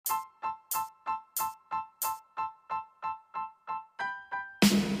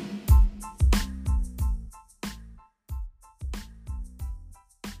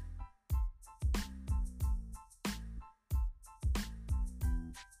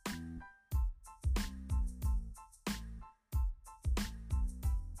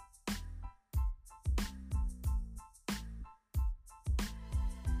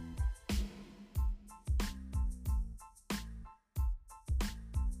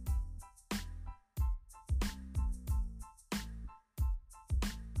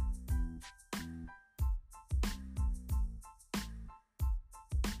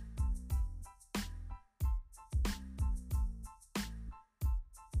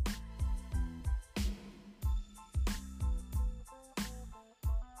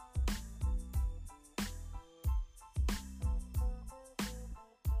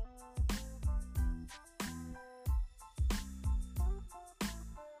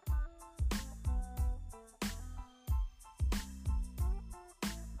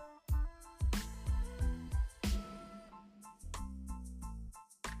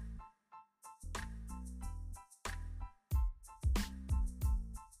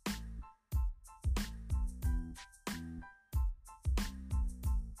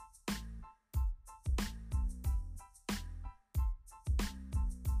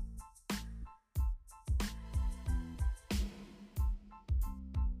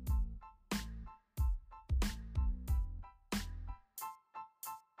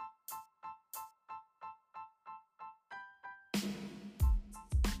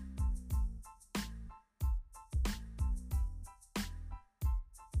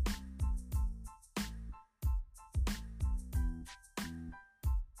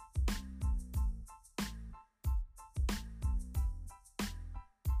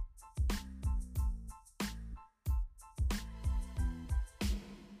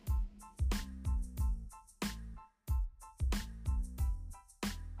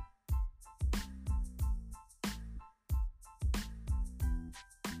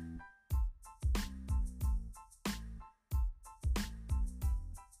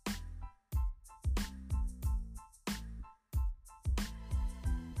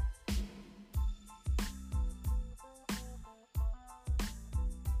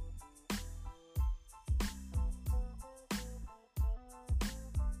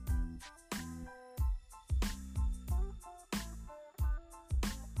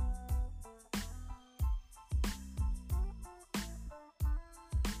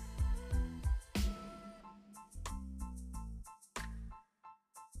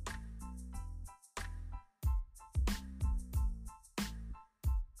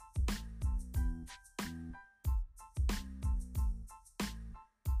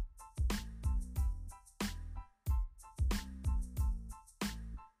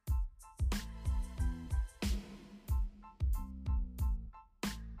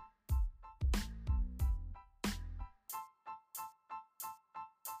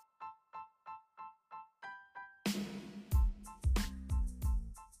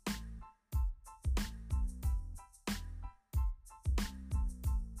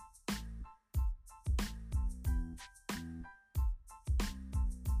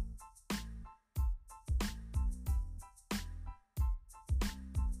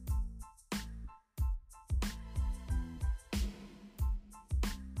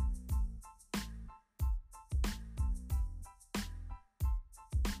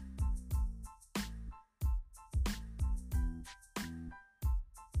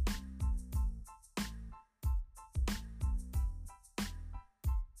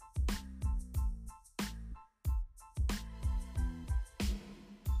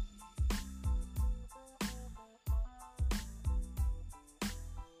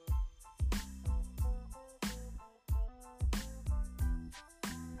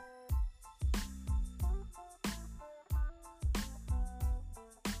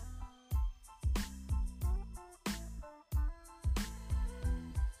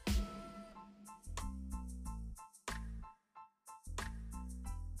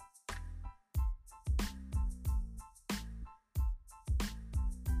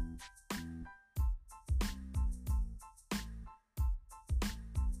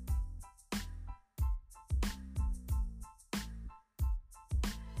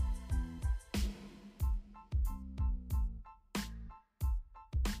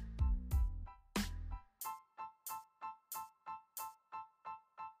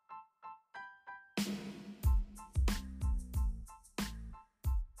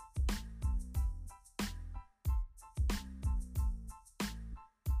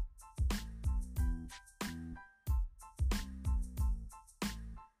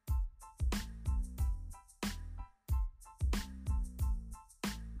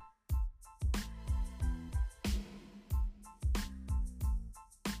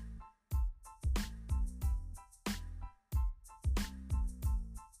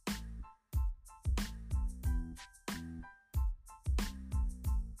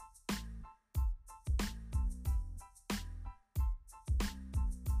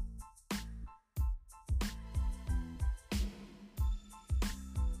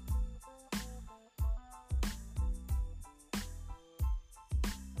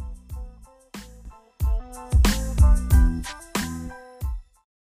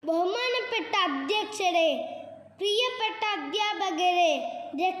അധ്യക്ഷരെ, പ്രിയപ്പെട്ട അധ്യാപകരെ,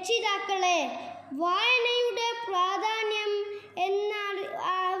 രക്ഷിതാക്കളെ, വായനയുടെ പ്രാധാന്യം എന്ന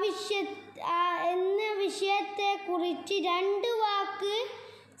വിഷയത്തെക്കുറിച്ച് 2 വാക്ക്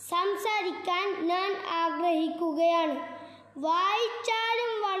സംസാരിക്കാൻ ഞാൻ ആഗ്രഹിക്കുകയാണ്.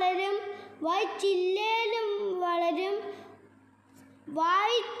 വായിച്ചാലും വളരും, വായിച്ചില്ലേലും വളരും.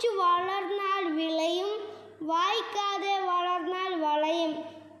 വായിച്ചു വളർന്നാൽ വിളയും, വായിക്കാതെ വളർന്നാൽ വളയും.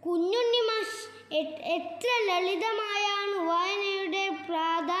 കുഞ്ഞുണ്ണി മാഷ് എത്ര ലളിതമായാണ് വായനയുടെ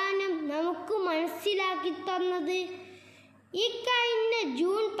പ്രാധാന്യം നമുക്ക് മനസ്സിലാക്കി തന്നത്. ഈ കഴിഞ്ഞ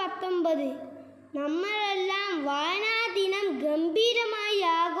ജൂൺ 19 നമ്മളെല്ലാം വായനാ ദിനം ഗംഭീരമായി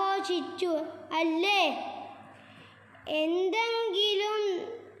ആഘോഷിച്ചു, അല്ലേ? എന്തിലും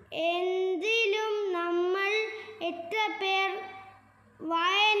നമ്മൾ എത്ര പേർ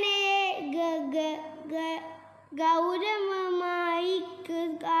വായനയെ ഗൗരവമായി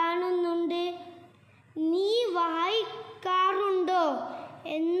കാണുന്നുണ്ട്? നീ വായിക്കാറുണ്ടോ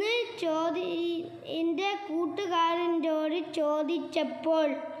എന്ന് എൻ്റെ കൂട്ടുകാരനോട് ചോദിച്ചപ്പോൾ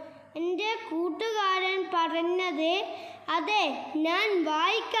എൻ്റെ കൂട്ടുകാരൻ പറഞ്ഞത്, അതെ, ഞാൻ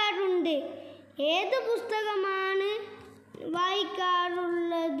വായിക്കാറുണ്ട്. ഏത് പുസ്തകമാണ്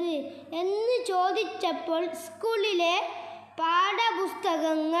വായിക്കാറുള്ളത് എന്ന് ചോദിച്ചപ്പോൾ സ്കൂളിലെ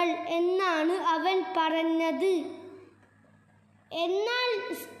പാഠപുസ്തകങ്ങൾ എന്നാണ് അവൻ പറഞ്ഞത്. എന്നാൽ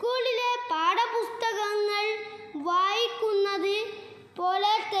സ്കൂളിലെ പാഠപുസ്തകങ്ങൾ വായിക്കുന്നത്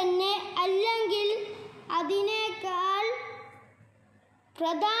പോലെ തന്നെ അല്ലെങ്കിൽ അതിനേക്കാൾ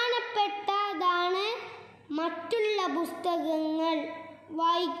പ്രധാനപ്പെട്ടതാണ് മറ്റുള്ള പുസ്തകങ്ങൾ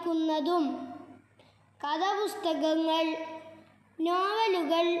വായിക്കുന്നതും. കഥാപുസ്തകങ്ങൾ,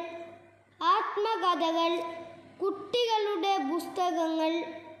 നോവലുകൾ, ആത്മകഥകൾ, കുട്ടികളുടെ പുസ്തകങ്ങൾ,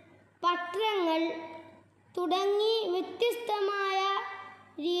 പത്രങ്ങൾ തുടങ്ങി വ്യത്യസ്തമായ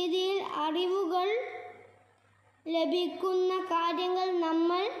രീതിയിൽ അറിവുകൾ ലഭിക്കുന്ന കാര്യങ്ങൾ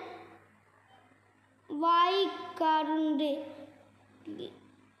നമ്മൾ വായിക്കാറുണ്ട്.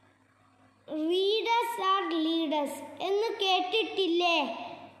 റീഡേഴ്സ് ആർ ലീഡേഴ്സ് എന്ന് കേട്ടിട്ടില്ലേ?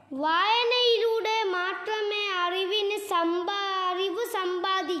 വായനയിലൂടെ മാത്രമേ അറിവ്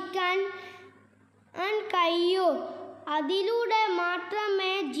സമ്പാദിക്കാൻ കഴിയൂ. അതിലൂടെ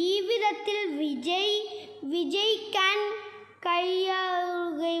മാത്രമേ ജീവിതത്തിൽ വിജയിക്കാൻ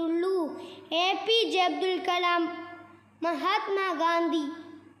കഴിയുകയുള്ളൂ. APJ Abdul Kalam, Mahatma Gandhi,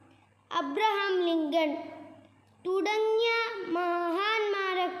 Abraham Lincoln തുടങ്ങിയ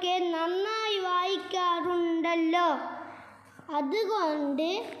മഹാന്മാരൊക്കെ നന്നായി വായിക്കാറുണ്ടല്ലോ. അതുകൊണ്ട്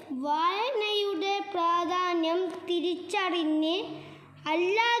വായനയുടെ പ്രാധാന്യം തിരിച്ചറിഞ്ഞ്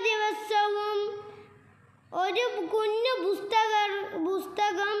എല്ലാ ദിവസവും ഒരു കുഞ്ഞു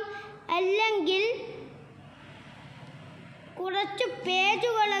പുസ്തകം അല്ലെങ്കിൽ കുറച്ചു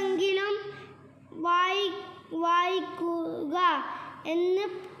പേജുകളെങ്കിലും വായിക്കുക എന്ന്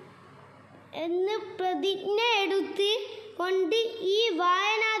പ്രതിജ്ഞ എടുത്ത് കൊണ്ട് ഈ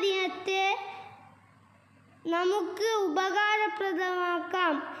വായനാ ദിനത്തെ നമുക്ക്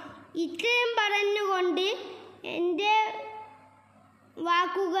ഉപകാരപ്രദമാക്കാം. ഇത്രയും പറഞ്ഞുകൊണ്ട് എൻ്റെ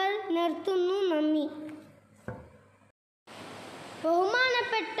വാക്കുകൾ നിർത്തുന്നു. നന്ദി.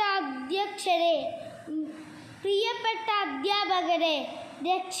 ബഹുമാനപ്പെട്ട അധ്യക്ഷരെ, പ്രിയപ്പെട്ട അധ്യാപകരെ,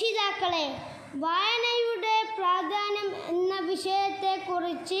 രക്ഷിതാക്കളെ, വായനയുടെ പ്രാധാന്യം എന്ന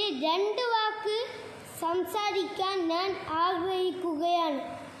വിഷയത്തെക്കുറിച്ച് 2 വാക്ക് സംസാരിക്കാൻ ഞാൻ ആഗ്രഹിക്കുകയാണ്.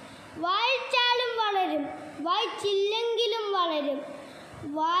 വായിച്ചാലും വളരും, വായിച്ചില്ലെങ്കിലും വളരും.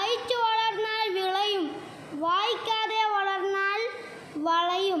 വായിച്ചു വളർന്നാൽ വിളയും, വായിക്കാതെ വളർന്നാൽ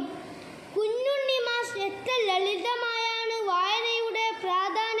വളയും. കുഞ്ഞുണ്ണി മാഷ് എത്ര ലളിതമായാണ് വായനയുടെ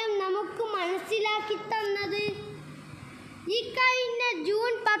പ്രാധാന്യം നമുക്ക് മനസ്സിലാക്കി തന്നത്. ഈ കഴിഞ്ഞ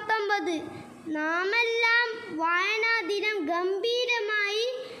ജൂൺ 19 നാമെല്ലാം വായനാ ദിനം ഗംഭീരമായി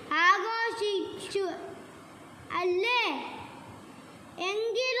ആഘോഷിച്ചു, അല്ലേ?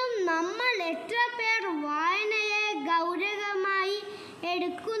 എങ്കിലും നമ്മൾ എത്ര പേർ വായനയെ ഗൗരവമായി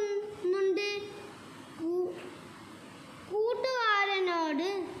എടുക്കുന്നുണ്ട്? കൂട്ടുകാരനോട്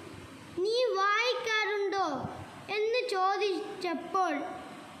നീ വായിക്കാറുണ്ടോ എന്ന് ചോദിച്ചപ്പോൾ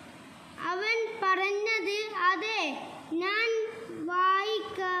അവൻ പറഞ്ഞത്, അതെ, ഞാൻ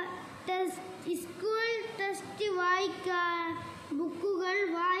സ്കൂൾ ടെക്സ്റ്റ് ബുക്കുകൾ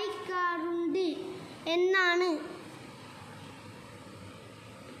വായിക്കാറുണ്ട് എന്നാണ്.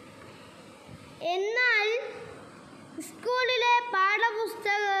 എന്നാൽ സ്കൂളിലെ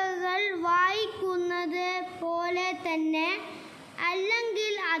പാഠപുസ്തകങ്ങൾ വായിക്കുന്നത് പോലെ തന്നെ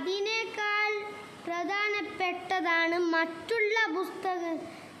അല്ലെങ്കിൽ അതിനേക്കാൾ പ്രധാനപ്പെട്ടതാണ് മറ്റുള്ള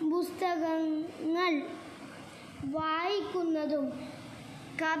പുസ്തകങ്ങൾ വായിക്കുന്നതും.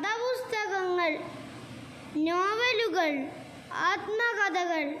 കഥാപുസ്തകങ്ങൾ, നോവലുകൾ,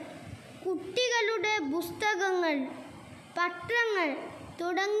 ആത്മകഥകൾ, കുട്ടികളുടെ പുസ്തകങ്ങൾ, പത്രങ്ങൾ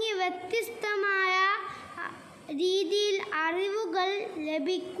തുടങ്ങി വ്യത്യസ്തമായ രീതിയിൽ അറിവുകൾ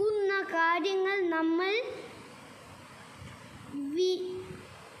ലഭിക്കുന്ന കാര്യങ്ങൾ നമ്മൾ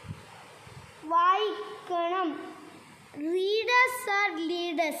വായിക്കണം. റീഡേഴ്സ് ആർ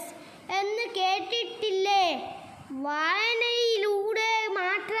ലീഡേഴ്സ് എന്ന് കേട്ടിട്ടില്ലേ? വായനയിലൂടെ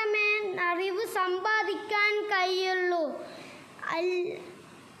മാത്രമേ അറിവ് സമ്പാദിക്കാൻ കഴിയുള്ളൂ.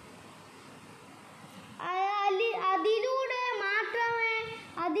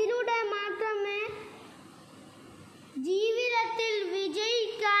 അതിലൂടെ മാത്രമേ ജീവിതത്തിൽ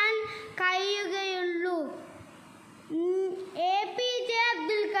വിജയിക്കാൻ കഴിയുകയുള്ളൂ. APJ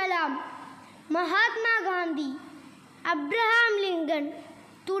Abdul Kalam, Mahatma Gandhi, Abraham Lincoln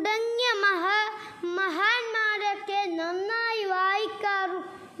തുടങ്ങിയ മഹാന്മാരൊക്കെ നന്നായി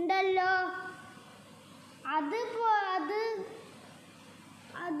വായിക്കാറുണ്ടല്ലോ.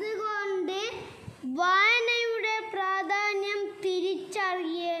 അതുകൊണ്ട് വായനയുടെ പ്രാധാന്യം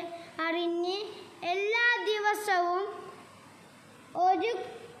തിരിച്ചറിഞ്ഞ് എല്ലാ ദിവസവും ഒരു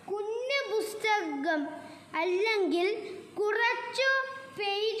കുഞ്ഞു പുസ്തകം അല്ലെങ്കിൽ കുറച്ചു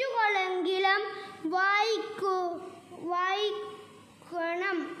പേജുകളെങ്കിലും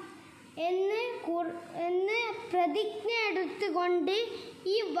വായിക്കണം എന്ന് പ്രതിജ്ഞ എടുത്തുകൊണ്ട്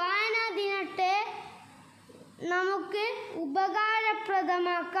ഈ വായനാ ദിനത്തെ നമുക്ക്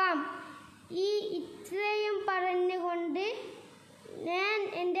ഉപകാരപ്രദമാക്കാം. ഇത്രയും പറഞ്ഞുകൊണ്ട് ഞാൻ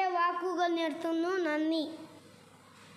എൻ്റെ വാക്കുകൾ നിർത്തുന്നു. നന്ദി.